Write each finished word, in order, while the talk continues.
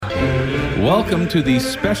Welcome to the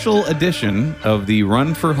special edition of the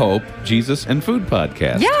Run for Hope, Jesus and Food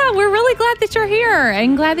podcast. Yeah, we're really glad that you're here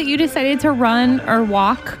and glad that you decided to run or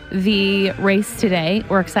walk the race today.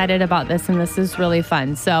 We're excited about this, and this is really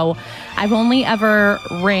fun. So I've only ever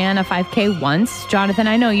ran a 5K once. Jonathan,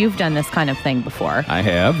 I know you've done this kind of thing before. I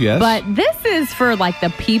have, yes. But this is for like the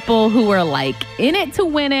people who are like in it to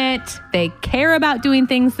win it. They care about doing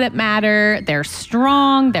things that matter. They're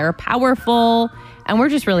strong. They're powerful. And we're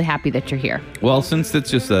just really happy that you're here. Well, since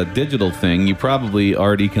it's just a digital thing, you probably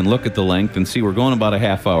already can look at the length and see we're going about a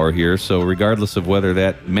half hour here. So regardless of whether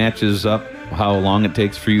that matches up how long it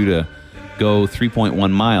takes for you to go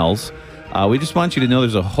 3.1 miles, we just want you to know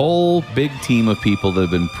there's a whole big team of people that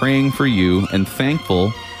have been praying for you and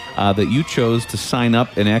thankful that you chose to sign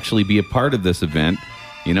up and actually be a part of this event.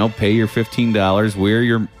 You know, pay your $15, wear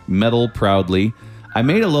your medal proudly. I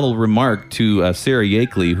made a little remark to Sarah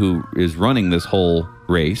Yakeley, who is running this whole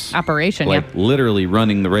race. Operation, literally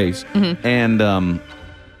running the race. Mm-hmm. And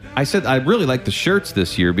I said, I really like the shirts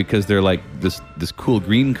this year because they're like this cool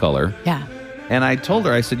green color. Yeah. And I told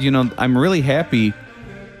her, I said, you know, I'm really happy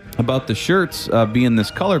about the shirts being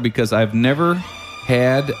this color because I've never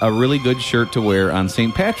had a really good shirt to wear on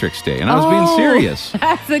St. Patrick's Day. And I was being serious.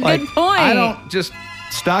 That's a good point. I don't just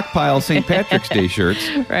stockpile St. Patrick's Day shirts.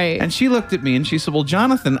 Right. And she looked at me and she said, well,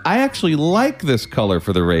 Jonathan, I actually like this color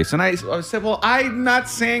for the race. And I said, well, I'm not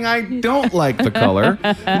saying I don't like the color.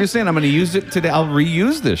 I'm just saying I'm going to use it today. I'll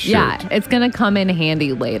reuse this shirt. Yeah, it's going to come in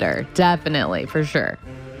handy later. Definitely, for sure.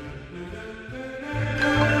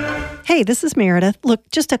 Hey, this is Meredith.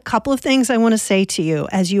 Look, just a couple of things I want to say to you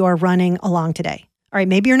as you are running along today. All right,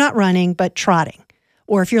 maybe you're not running, but trotting.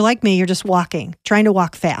 Or if you're like me, you're just walking, trying to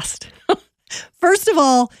walk fast. First of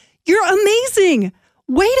all, you're amazing.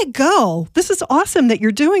 Way to go. This is awesome that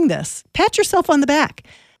you're doing this. Pat yourself on the back.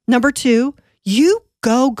 Number 2, you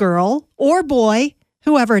go, girl or boy,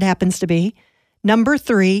 whoever it happens to be. Number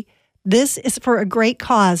 3, this is for a great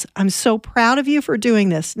cause. I'm so proud of you for doing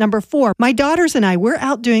this. Number 4, my daughters and I, we're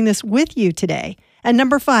out doing this with you today. And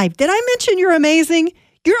number 5, did I mention you're amazing?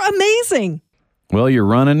 You're amazing. Well, you're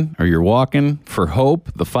running or you're walking for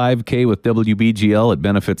hope, the 5K with WBGL. It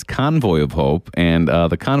benefits Convoy of Hope. And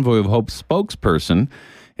the Convoy of Hope spokesperson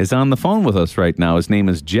is on the phone with us right now. His name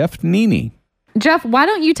is Jeff Nini. Jeff, why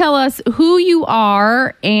don't you tell us who you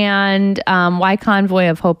are and why Convoy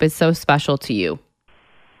of Hope is so special to you?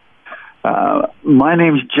 My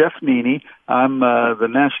name's Jeff Nini. I'm the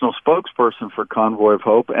national spokesperson for Convoy of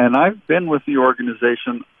Hope, and I've been with the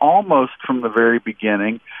organization almost from the very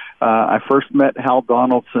beginning. I first met Hal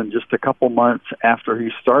Donaldson just a couple months after he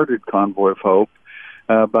started Convoy of Hope.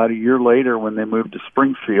 About a year later, when they moved to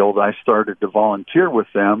Springfield, I started to volunteer with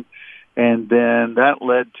them, and then that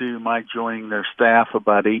led to my joining their staff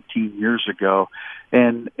about 18 years ago.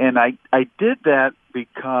 And I did that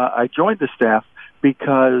because I joined the staff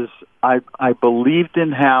because I believed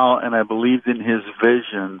in Hal and I believed in his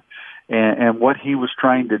vision and what he was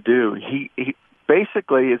trying to do. He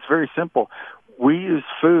basically, it's very simple. We use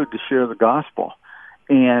food to share the gospel.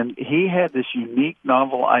 And he had this unique,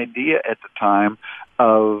 novel idea at the time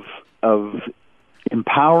of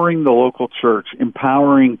empowering the local church,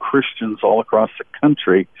 empowering Christians all across the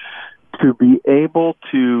country to be able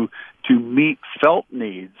to meet felt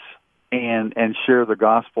needs and share the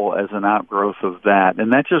gospel as an outgrowth of that.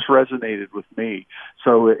 And that just resonated with me.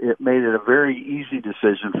 So it made it a very easy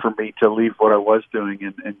decision for me to leave what I was doing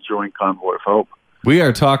and join Convoy of Hope. We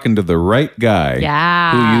are talking to the right guy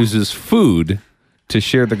who uses food to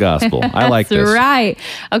share the gospel. I like this. That's right.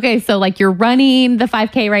 Okay, so like you're running the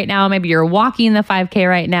 5K right now, maybe you're walking the 5K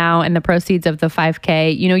right now, and the proceeds of the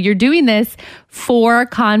 5K, you know, you're doing this for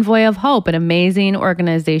Convoy of Hope, an amazing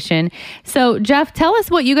organization. So Jeff, tell us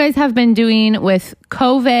what you guys have been doing with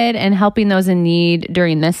COVID and helping those in need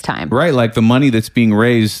during this time. Right, like the money that's being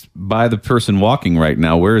raised by the person walking right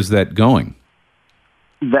now, where is that going?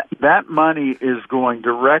 That money is going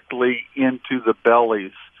directly into the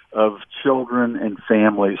bellies of children and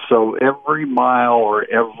families. So every mile or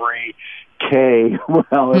every K,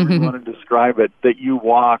 however you want to describe it, that you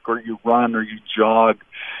walk or you run or you jog,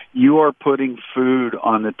 you are putting food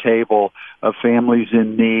on the table of families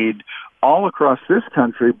in need all across this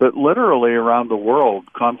country, but literally around the world.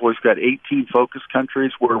 Convoy's got 18 focus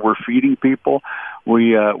countries where we're feeding people.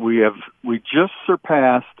 We just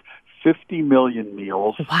surpassed 50 million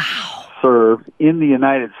meals served in the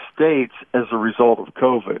United States as a result of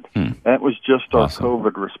COVID. That was just our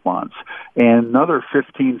COVID response. And another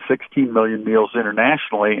 15, 16 million meals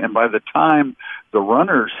internationally. And by the time the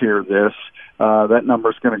runners hear this, that number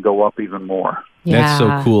is going to go up even more. Yeah. That's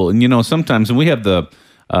so cool. And, you know, sometimes, and we have the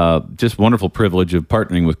just wonderful privilege of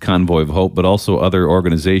partnering with Convoy of Hope, but also other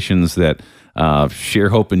organizations that share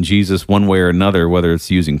hope in Jesus one way or another, whether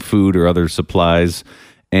it's using food or other supplies.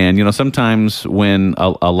 And, sometimes when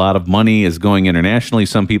a lot of money is going internationally,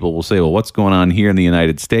 some people will say, well, what's going on here in the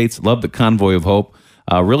United States? Love that Convoy of Hope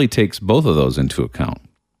really takes both of those into account.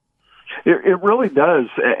 It really does.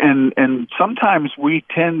 And sometimes we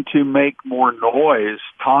tend to make more noise,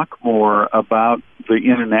 talk more about the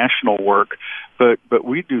international work, but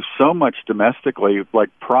we do so much domestically. Like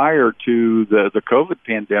prior to the COVID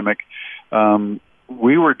pandemic,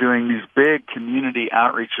 we were doing these big community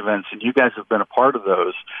outreach events, and you guys have been a part of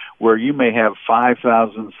those, where you may have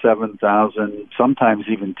 5,000, 7,000, sometimes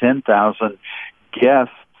even 10,000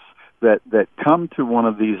 guests that come to one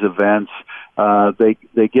of these events.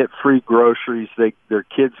 They get free groceries. Their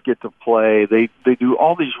kids get to play. They do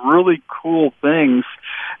all these really cool things.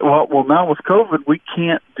 Well, now with COVID, we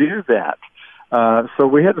can't do that. So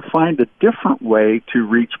we had to find a different way to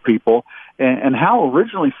reach people. And Hal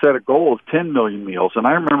originally set a goal of 10 million meals. And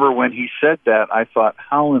I remember when he said that, I thought,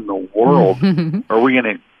 how in the world are we going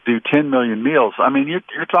to do 10 million meals? I mean,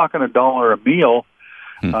 you're talking $1 a meal.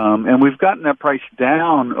 And we've gotten that price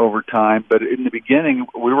down over time, but in the beginning,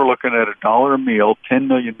 we were looking at $1 a meal. 10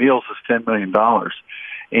 million meals is $10 million.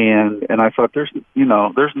 And I thought, there's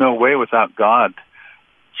no way without God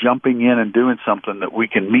jumping in and doing something that we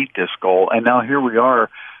can meet this goal. And now here we are,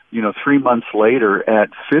 3 months later at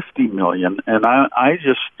 50 million. And I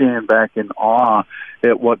just stand back in awe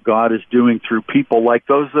at what God is doing through people like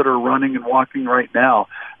those that are running and walking right now.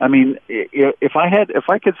 I mean, if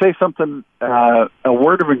I could say something, a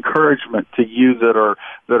word of encouragement to you that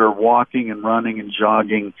are walking and running and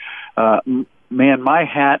jogging, man, my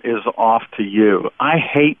hat is off to you. I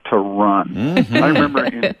hate to run. Mm-hmm. I remember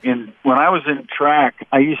when I was in track,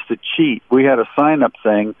 I used to cheat. We had a sign-up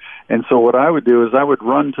thing, and so what I would do is I would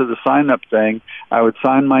run to the sign-up thing. I would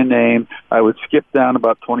sign my name. I would skip down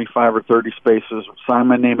about 25 or 30 spaces, sign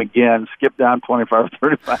my name again, skip down 25 or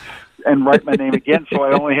 35, and write my name again, so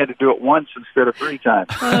I only had to do it once instead of 3 times.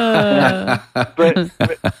 But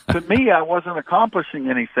to me, I wasn't accomplishing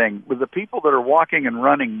anything. With the people that are walking and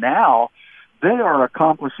running now, they are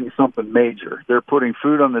accomplishing something major. They're putting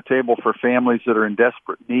food on the table for families that are in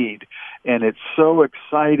desperate need. And it's so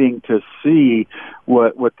exciting to see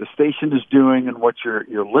what the station is doing and what your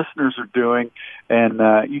listeners are doing.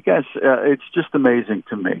 And you guys, it's just amazing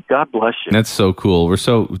to me. God bless you. That's so cool.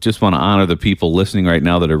 Just want to honor the people listening right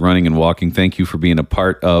now that are running and walking. Thank you for being a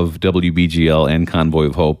part of WBGL and Convoy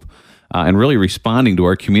of Hope and really responding to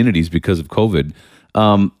our communities because of COVID.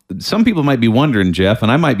 Some people might be wondering, Jeff,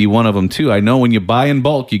 and I might be one of them too. I know when you buy in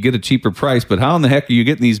bulk, you get a cheaper price, but how in the heck are you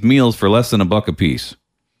getting these meals for less than $1 a piece?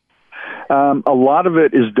 A lot of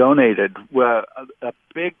it is donated. Well, a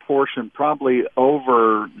big portion, probably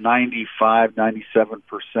over 95,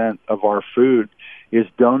 97% of our food is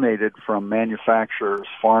donated from manufacturers,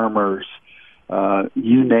 farmers,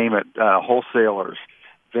 you name it, wholesalers.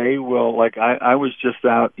 They will, like I was just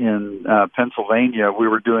out in Pennsylvania. We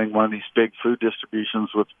were doing one of these big food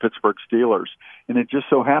distributions with the Pittsburgh Steelers, and it just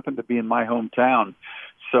so happened to be in my hometown.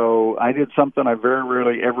 So I did something I very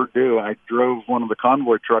rarely ever do. I drove one of the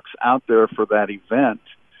convoy trucks out there for that event.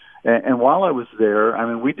 And while I was there, I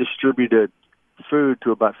mean, we distributed food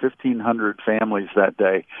to about 1,500 families that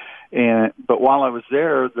day. But while I was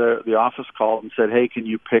there, the office called and said, hey, can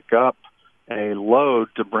you pick up a load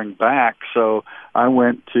to bring back? So I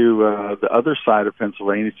went to the other side of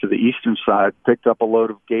Pennsylvania, to the eastern side, picked up a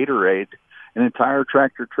load of Gatorade, an entire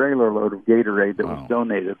tractor-trailer load of Gatorade that was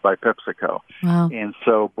donated by PepsiCo. Wow. And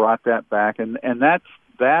so brought that back. And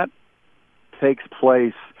that takes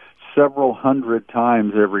place several hundred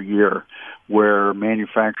times every year, where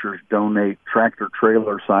manufacturers donate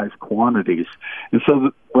tractor-trailer-sized quantities. And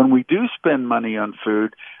so when we do spend money on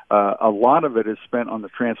food, a lot of it is spent on the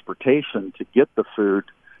transportation to get the food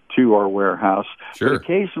to our warehouse. Sure. But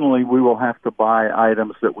occasionally we will have to buy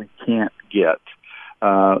items that we can't get.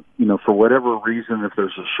 For whatever reason, if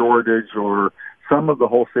there's a shortage, or some of the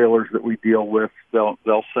wholesalers that we deal with,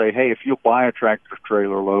 they'll say, hey, if you'll buy a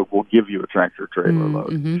tractor-trailer load, we'll give you a tractor-trailer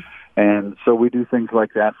load. And so we do things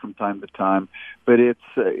like that from time to time. But it's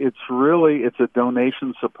a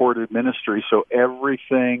donation-supported ministry, so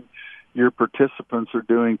everything your participants are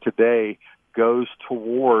doing today goes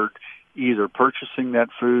toward either purchasing that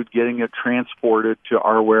food, getting it transported to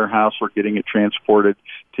our warehouse, or getting it transported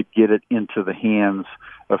to get it into the hands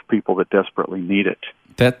of people that desperately need it.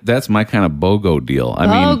 That's my kind of BOGO deal. I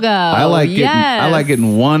BOGO, I like yes.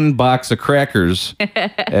 getting one box of crackers,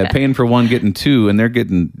 paying for one, getting two, and they're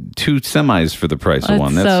getting 2 semis for the price of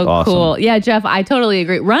one. That's so awesome. cool. Yeah, Jeff, I totally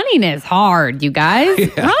agree. Running is hard, you guys.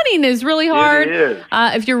 Running is really hard. It is.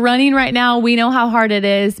 If you're running right now, we know how hard it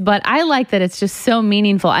is, but I like that it's just so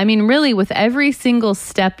meaningful. I mean, really, with every single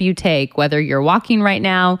step you take, whether you're walking right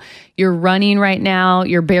now, you're running right now,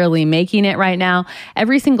 you're barely making it right now,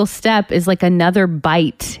 every single step is like another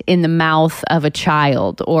bite in the mouth of a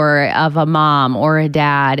child or of a mom or a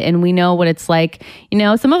dad. And we know what it's like. You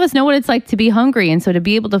know, some of us know what it's like to be hungry. And so to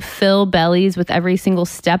be able to fill bellies with every single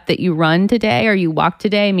step that you run today or you walk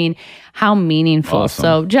today, I mean, how meaningful. Awesome.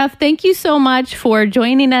 So, Jeff, thank you so much for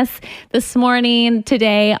joining us this morning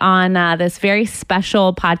today on this very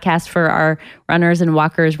special podcast for our runners and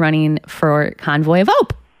walkers running for Convoy of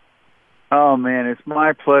Hope. Oh, man, it's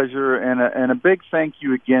my pleasure, and a big thank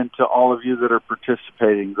you again to all of you that are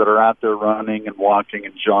participating, that are out there running and walking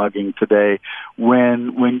and jogging today.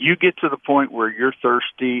 When you get to the point where you're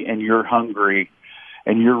thirsty and you're hungry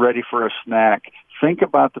and you're ready for a snack, think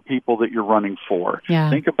about the people that you're running for. Yeah.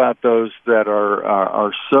 Think about those that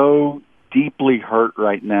are so deeply hurt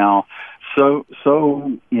right now, so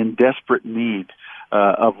in desperate need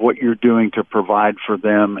of what you're doing to provide for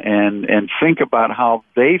them, and think about how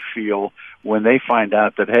they feel when they find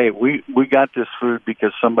out that, hey, we got this food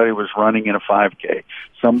because somebody was running in a 5K.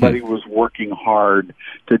 Somebody was working hard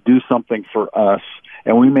to do something for us,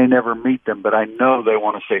 and we may never meet them, but I know they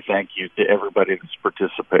want to say thank you to everybody that's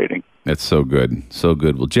participating. That's so good. So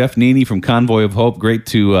good. Well, Jeff Neeney from Convoy of Hope, great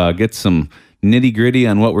to get some nitty-gritty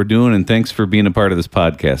on what we're doing, and thanks for being a part of this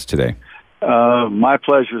podcast today. My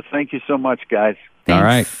pleasure. Thank you so much, guys. Thanks. All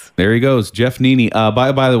right. There he goes, Jeff Neeney.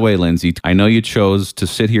 By the way, Lindsay, I know you chose to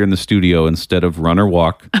sit here in the studio instead of run or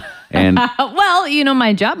walk. And Well, you know,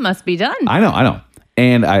 my job must be done. I know.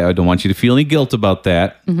 And I don't want you to feel any guilt about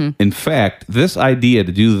that. Mm-hmm. In fact, this idea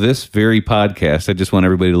to do this very podcast, I just want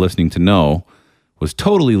everybody listening to know, was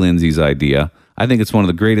totally Lindsay's idea. I think it's one of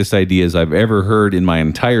the greatest ideas I've ever heard in my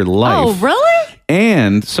entire life. Oh, really?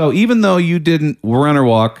 And so even though you didn't run or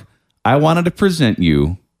walk, I wanted to present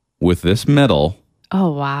you with this medal,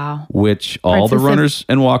 Oh, wow. which all the runners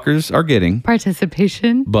and walkers are getting.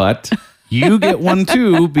 Participation. But you get one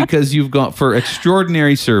too because you've gone for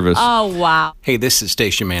extraordinary service. Oh, wow. Hey, this is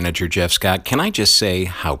Station Manager Jeff Scott. Can I just say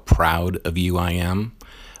how proud of you I am?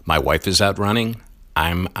 My wife is out running,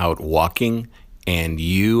 I'm out walking, and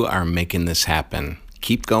you are making this happen.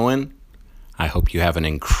 Keep going. I hope you have an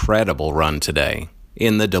incredible run today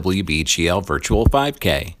in the WBGL Virtual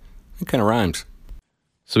 5K. It kind of rhymes.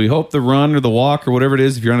 So we hope the run or the walk or whatever it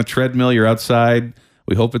is, if you're on a treadmill, you're outside,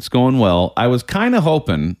 we hope it's going well. I was kind of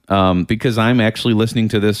hoping, because I'm actually listening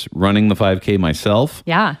to this running the 5K myself.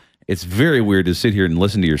 Yeah. It's very weird to sit here and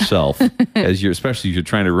listen to yourself, especially if you're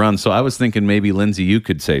trying to run. So I was thinking maybe, Lindsay, you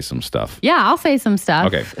could say some stuff. Yeah, I'll say some stuff.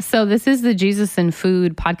 Okay. So this is the Jesus and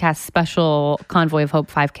Food podcast special Convoy of Hope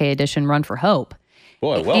 5K edition, Run for Hope.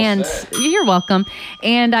 Boy, well and said. You're welcome.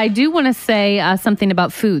 And I do want to say something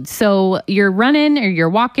about food. So you're running or you're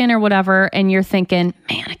walking or whatever, and you're thinking,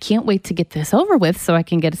 man, I can't wait to get this over with so I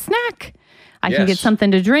can get a snack. I can get something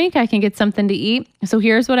to drink. I can get something to eat. So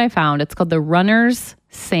here's what I found. It's called the Runner's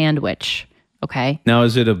Sandwich. Okay. Now,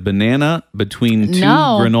 is it a banana between two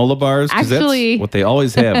No. granola bars? 'Cause Actually- that's what they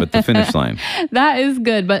always have at the finish line. That is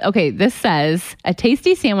good. But okay, this says a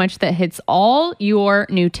tasty sandwich that hits all your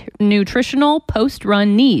nutritional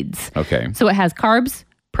post-run needs. Okay. So it has carbs,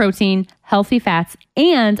 protein, healthy fats,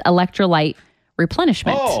 and electrolyte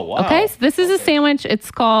replenishment. Oh, wow. Okay, so this is a sandwich.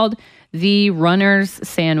 It's called the Runner's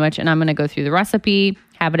Sandwich, and I'm going to go through the recipe.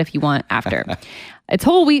 Have it if you want after. It's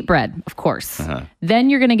whole wheat bread, of course. Then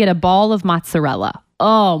you're going to get a ball of mozzarella.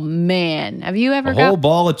 Oh, man. Have you ever A got whole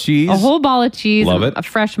ball of cheese. a whole ball of cheese? Love it. A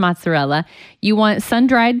fresh mozzarella. You want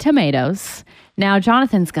sun-dried tomatoes. Now,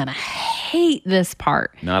 Jonathan's going to hate this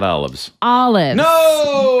part. Not olives. Olives.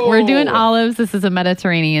 No! We're doing olives. This is a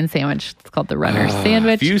Mediterranean sandwich. It's called the Runner's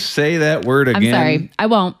Sandwich. If you say that word I'm again. sorry. I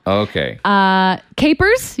won't. Okay.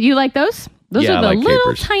 Capers. You like those? Those Yeah, are the I like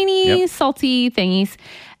little capers. tiny Yep. salty thingies.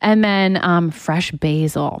 And then fresh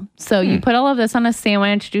basil. So you put all of this on a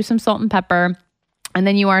sandwich, do some salt and pepper. And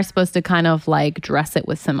then you are supposed to kind of like dress it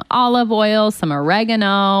with some olive oil, some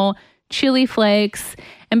oregano, chili flakes.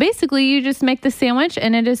 And basically you just make the sandwich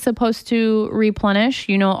and it is supposed to replenish,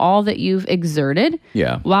 all that you've exerted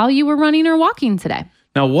Yeah. while you were running or walking today.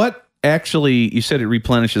 Now, what actually, you said it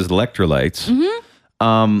replenishes electrolytes.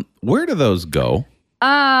 Mm-hmm. Where do those go?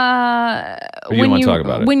 Or you when don't want you to talk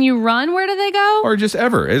about it? when you run, where do they go? Or just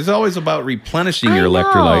ever. It's always about replenishing your I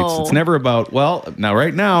electrolytes. know. It's never about, well,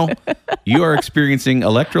 right now, you are experiencing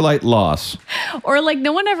electrolyte loss. Or like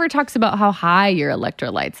no one ever talks about how high your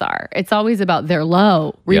electrolytes are. It's always about they're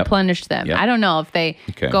low. Yep. Replenish them. Yep. I don't know if they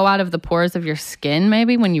Okay. go out of the pores of your skin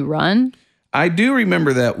maybe when you run. I do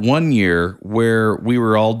remember that one year where we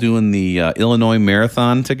were all doing the Illinois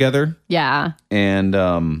Marathon together. Yeah. And,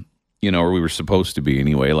 or we were supposed to be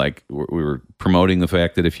anyway. Like we were promoting the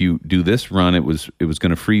fact that if you do this run, it was going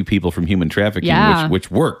to free people from human trafficking, Yeah.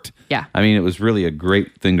 which worked. Yeah. I mean, it was really a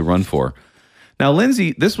great thing to run for. Now,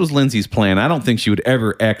 this was Lindsay's plan. I don't think she would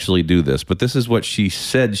ever actually do this, but this is what she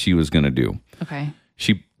said she was going to do. Okay.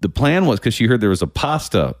 The plan was because she heard there was a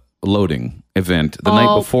pasta loading event the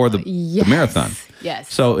night before the marathon.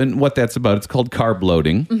 Yes. So, and what that's about, it's called carb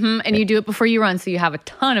loading. And you do it before you run, so you have a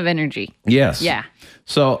ton of energy. Yes. Yeah.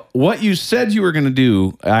 So what you said you were going to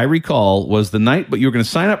do, I recall, was the night, but you were going to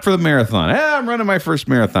sign up for the marathon. I'm running my first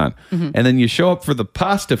marathon. And then you show up for the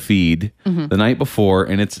pasta feed the night before,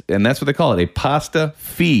 and that's what they call it, a pasta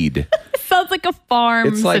feed. Sounds like a farm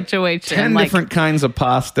It's like situation. 10 different kinds of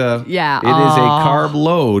pasta. Yeah. It is a carb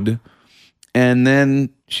load. And then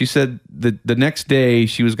she said the next day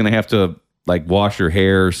she was going to have to like wash her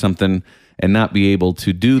hair or something and not be able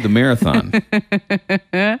to do the marathon.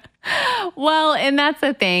 Well, and that's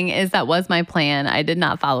the thing is that was my plan. I did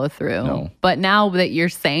not follow through. No. But now that you're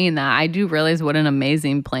saying that, I do realize what an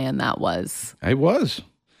amazing plan that was. It was.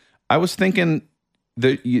 I was thinking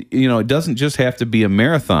that, it doesn't just have to be a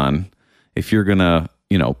marathon if you're going to,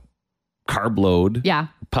 carb load, Yeah.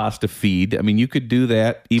 pasta feed. I mean, you could do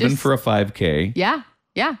that even Just- for a 5K Yeah.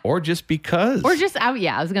 Yeah. or just because. Or just, I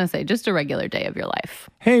was going to say, just a regular day of your life.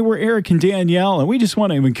 Hey, we're Eric and Danielle, and we just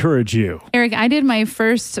want to encourage you. Eric, I did my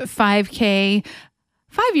first 5K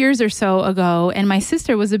 5 years or so ago, and my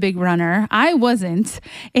sister was a big runner. I wasn't,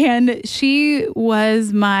 and she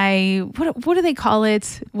was my what do they call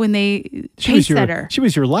it when they pace setter? She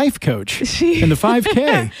was your life coach She- in the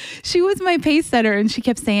 5K. She was my pace setter, and she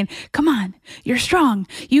kept saying, "Come on, you're strong.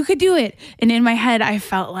 You could do it." And in my head, I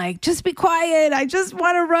felt like, "Just be quiet. I just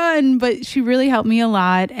want to run." But she really helped me a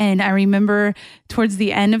lot. And I remember towards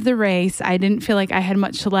the end of the race, I didn't feel like I had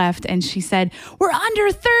much left, and she said, "We're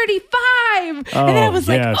under 35." And then I was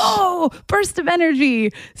like, yes. "Oh, burst of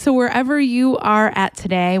energy." So wherever you are at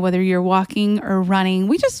today, whether you're walking or running,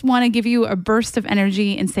 we just want to give you a burst of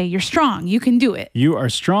energy and say, "You're strong. You can do it." You are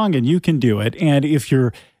strong and you can do it. And if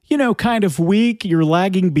you're, kind of weak, you're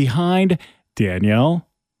lagging behind, Danielle,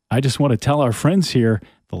 I just want to tell our friends here,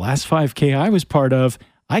 the last 5K I was part of,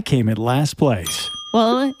 I came in last place.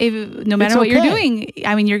 Well, no matter It's what you're okay. doing,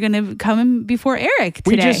 I mean, you're going to come before Eric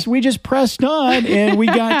today. We just pressed on and we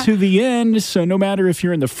got to the end. So no matter if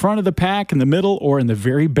you're in the front of the pack, in the middle, or in the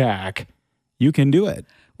very back, you can do it.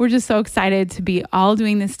 We're just so excited to be all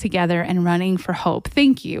doing this together and running for hope.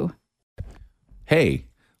 Thank you. Hey,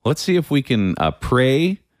 let's see if we can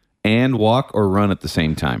pray and walk or run at the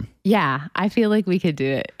same time. Yeah. I feel like we could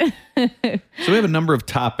do it. So we have a number of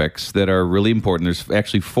topics that are really important. There's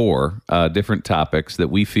actually 4 different topics that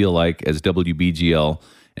we feel like as WBGL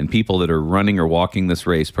and people that are running or walking this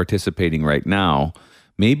race, participating right now,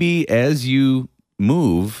 maybe as you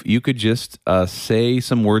move, you could just say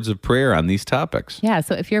some words of prayer on these topics. Yeah.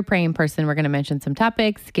 So if you're a praying person, we're going to mention some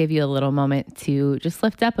topics, give you a little moment to just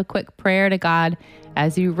lift up a quick prayer to God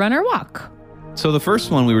as you run or walk. So the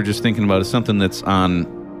first one we were just thinking about is something that's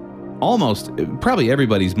on probably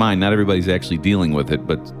everybody's mind. Not everybody's actually dealing with it,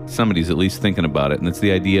 but somebody's at least thinking about it. And it's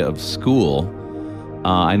the idea of school.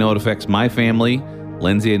 I know it affects my family.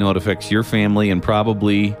 Lindsay, I know it affects your family and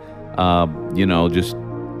probably,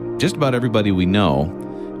 just about everybody we know.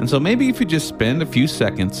 And so maybe if you just spend a few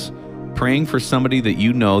seconds praying for somebody that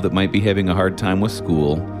you know that might be having a hard time with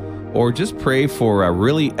school, or just pray for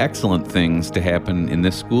really excellent things to happen in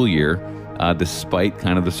this school year, despite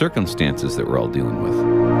kind of the circumstances that we're all dealing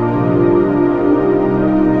with.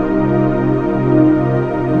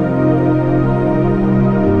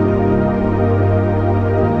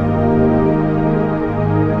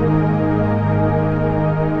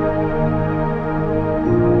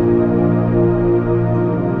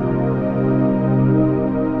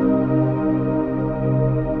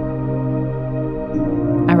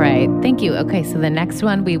 All right. Thank you. Okay. So the next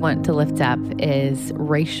one we want to lift up is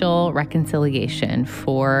racial reconciliation,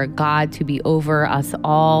 for God to be over us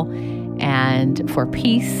all, and for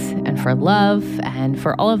peace and for love and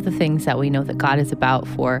for all of the things that we know that God is about,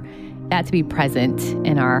 for that to be present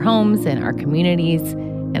in our homes, in our communities,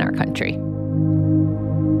 in our country.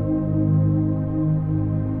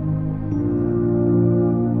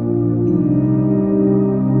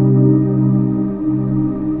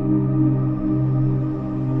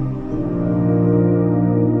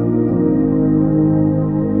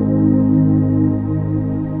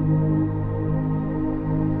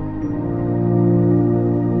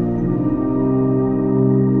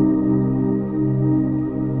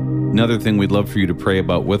 another thing we'd love for you to pray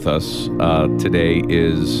about with us today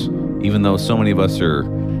is, even though so many of us are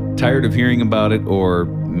tired of hearing about it, or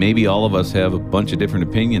maybe all of us have a bunch of different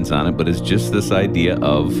opinions on it, but it's just this idea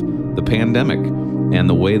of the pandemic and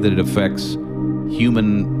the way that it affects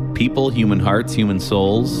human people, human hearts, human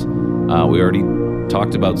souls. We already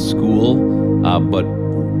talked about school, but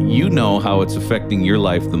you know how it's affecting your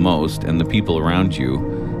life the most and the people around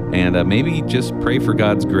you. And maybe just pray for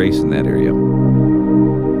God's grace in that area.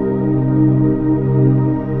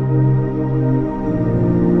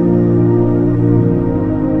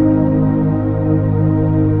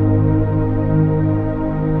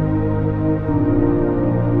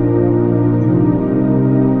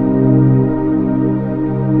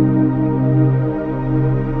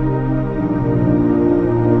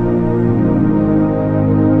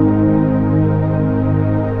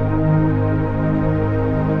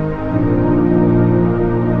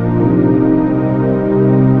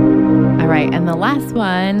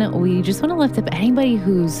 We just want to lift up anybody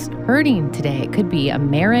who's hurting today. It could be a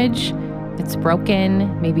marriage that's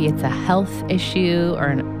broken. Maybe it's a health issue or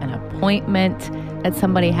an appointment that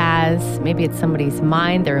somebody has. Maybe it's somebody's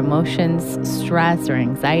mind, their emotions, stress or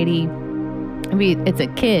anxiety. Maybe it's a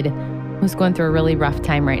kid who's going through a really rough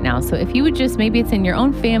time right now. So if you would just, maybe it's in your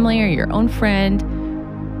own family or your own friend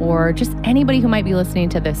or just anybody who might be listening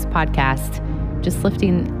to this podcast, just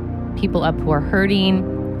lifting people up who are hurting,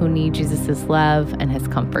 who need Jesus' love and his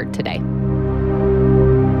comfort today.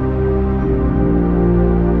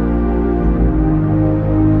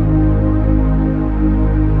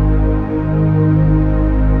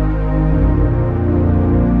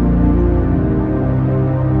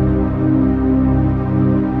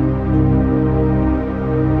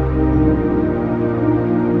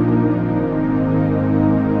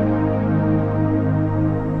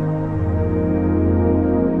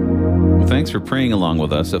 Thanks for praying along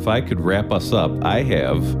with us. If I could wrap us up, I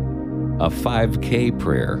have a 5K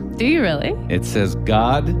prayer. Do you really? It says,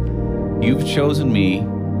 God, you've chosen me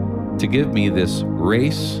to give me this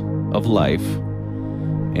race of life,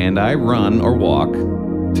 and I run or walk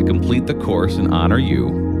to complete the course and honor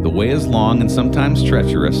you. The way is long and sometimes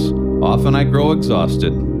treacherous. Often I grow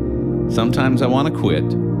exhausted. Sometimes I want to quit,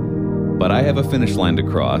 but I have a finish line to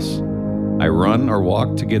cross. I run or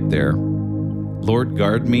walk to get there. Lord,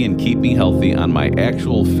 guard me and keep me healthy on my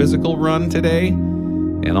actual physical run today,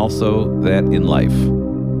 and also that in life.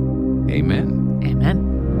 Amen. Amen.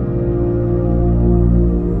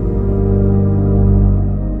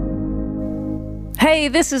 Hey,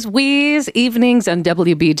 this is Wheeze Evenings on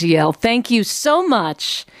WBGL. Thank you so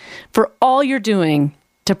much for all you're doing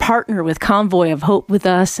to partner with Convoy of Hope with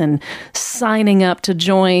us and signing up to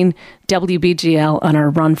join WBGL on our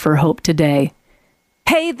Run for Hope today.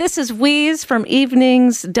 Hey, this is Wheeze from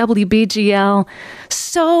Evenings WBGL.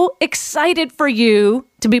 So excited for you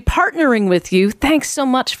to be partnering with you. Thanks so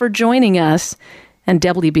much for joining us and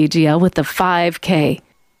WBGL with the 5K.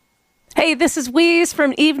 Hey, this is Wheeze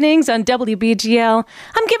from Evenings on WBGL.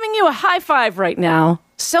 I'm giving you a high five right now.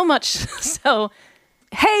 So much so.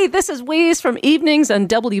 Hey, this is Wheeze from Evenings on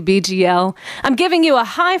WBGL. I'm giving you a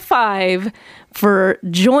high five for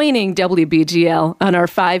joining WBGL on our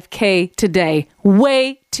 5K today.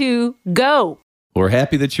 Way to go. We're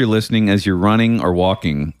happy that you're listening as you're running or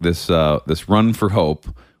walking this Run for Hope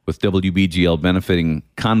with WBGL benefiting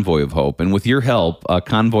Convoy of Hope. And with your help,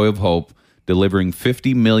 Convoy of Hope delivering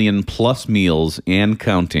 50 million plus meals and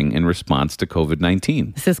counting in response to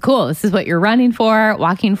COVID-19. This is cool. This is what you're running for,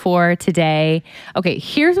 walking for today. Okay,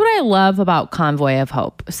 here's what I love about Convoy of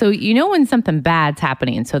Hope. So you know when something bad's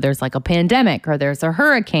happening, so there's like a pandemic or there's a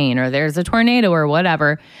hurricane or there's a tornado or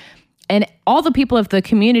whatever, and all the people of the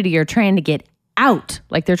community are trying to get out,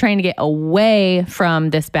 like they're trying to get away from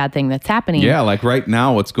this bad thing that's happening. Yeah, like right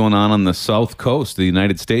now, what's going on the south coast of the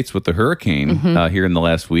United States with the hurricane here in the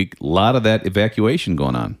last week, a lot of that evacuation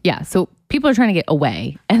going on. Yeah, so people are trying to get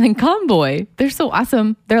away. And then Convoy, they're so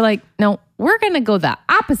awesome. They're like, no, we're going to go the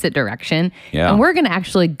opposite direction. Yeah. And we're going to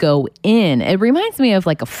actually go in. It reminds me of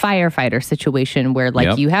like a firefighter situation where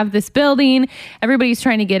like you have this building, everybody's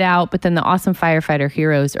trying to get out, but then the awesome firefighter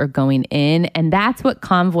heroes are going in. And that's what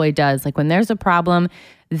Convoy does. Like when there's a problem,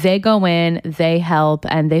 they go in, they help,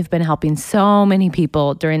 and they've been helping so many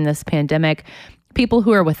people during this pandemic. People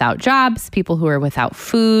who are without jobs, people who are without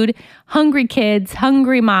food, hungry kids,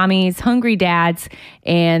 hungry mommies, hungry dads,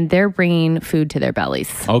 and they're bringing food to their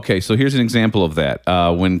bellies. Okay, so here's an example of that.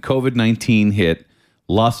 When COVID-19 hit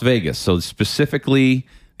Las Vegas, so specifically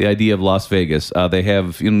the idea of Las Vegas, they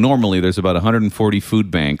have, normally there's about 140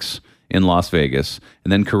 food banks in Las Vegas,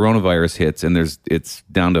 and then coronavirus hits, and it's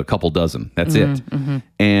down to a couple dozen. That's it.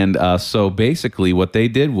 And so basically what they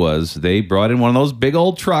did was they brought in one of those big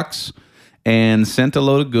old trucks and sent a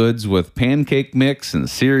load of goods with pancake mix and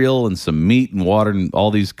cereal and some meat and water and all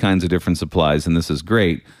these kinds of different supplies, and this is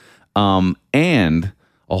great. And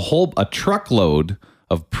a truckload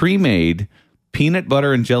of pre-made peanut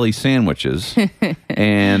butter and jelly sandwiches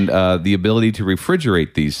and the ability to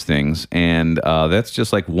refrigerate these things. And that's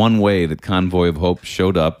just like one way that Convoy of Hope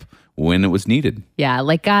showed up when it was needed. Yeah,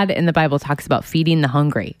 like God in the Bible talks about feeding the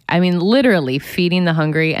hungry. I mean, literally feeding the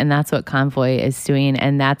hungry, and that's what Convoy is doing,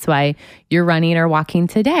 and that's why you're running or walking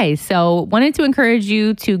today. So wanted to encourage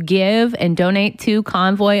you to give and donate to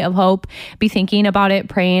Convoy of Hope. Be thinking about it,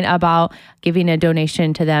 praying about giving a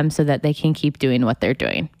donation to them so that they can keep doing what they're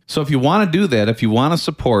doing. So if you want to do that, if you want to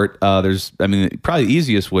support, probably the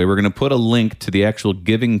easiest way, we're going to put a link to the actual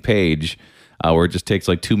giving page where it just takes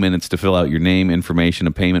like 2 minutes to fill out your name, information,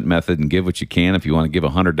 a payment method, and give what you can. If you want to give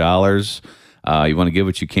 $100, you want to give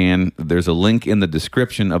what you can, there's a link in the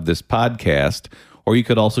description of this podcast, or you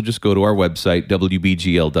could also just go to our website,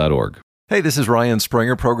 wbgl.org. Hey, this is Ryan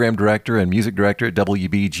Springer, Program Director and Music Director at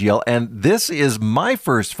WBGL, and this is my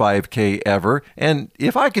first 5K ever, and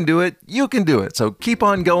if I can do it, you can do it. So keep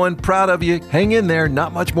on going, proud of you, hang in there,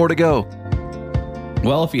 not much more to go.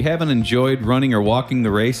 Well, if you haven't enjoyed running or walking the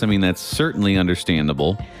race, that's certainly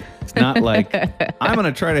understandable. It's not like, I'm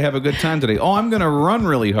going to try to have a good time today. Oh, I'm going to run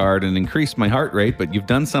really hard and increase my heart rate, but you've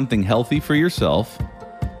done something healthy for yourself.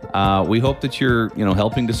 We hope that you're,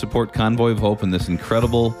 helping to support Convoy of Hope and this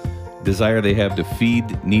incredible desire they have to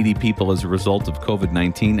feed needy people as a result of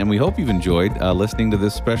COVID-19. And we hope you've enjoyed listening to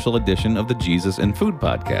this special edition of the Jesus and Food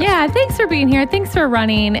Podcast. Yeah, thanks for being here. Thanks for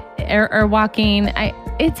running or walking.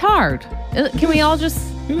 It's hard. Can we all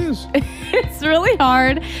just... It is. It's really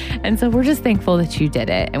hard. And so we're just thankful that you did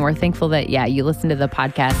it. And we're thankful that, you listen to the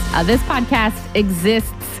podcast. This podcast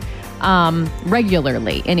exists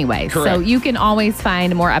regularly anyway. Correct. So you can always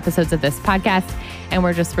find more episodes of this podcast. And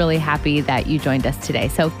we're just really happy that you joined us today.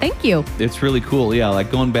 So thank you. It's really cool. Yeah, like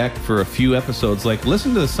going back for a few episodes, like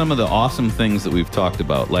listen to some of the awesome things that we've talked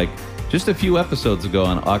about. Like just a few episodes ago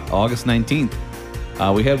on August 19th,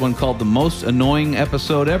 we had one called The Most Annoying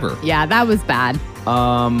Episode Ever. Yeah, that was bad.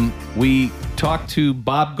 We talked to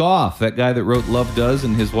Bob Goff, that guy that wrote Love Does,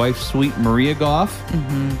 and his wife, Sweet Maria Goff.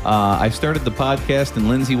 I started the podcast and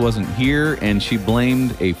Lindsay wasn't here, and she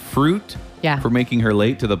blamed a fruit for making her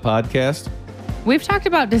late to the podcast. We've talked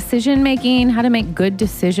about decision making, how to make good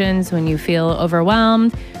decisions when you feel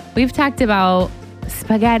overwhelmed. We've talked about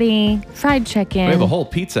spaghetti, fried chicken. We have a whole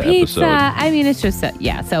pizza episode. It's just,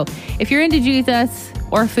 So if you're into Jesus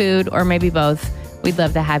or food or maybe both, we'd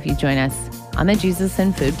love to have you join us on the Jesus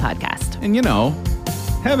and Food Podcast. And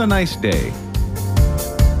have a nice day.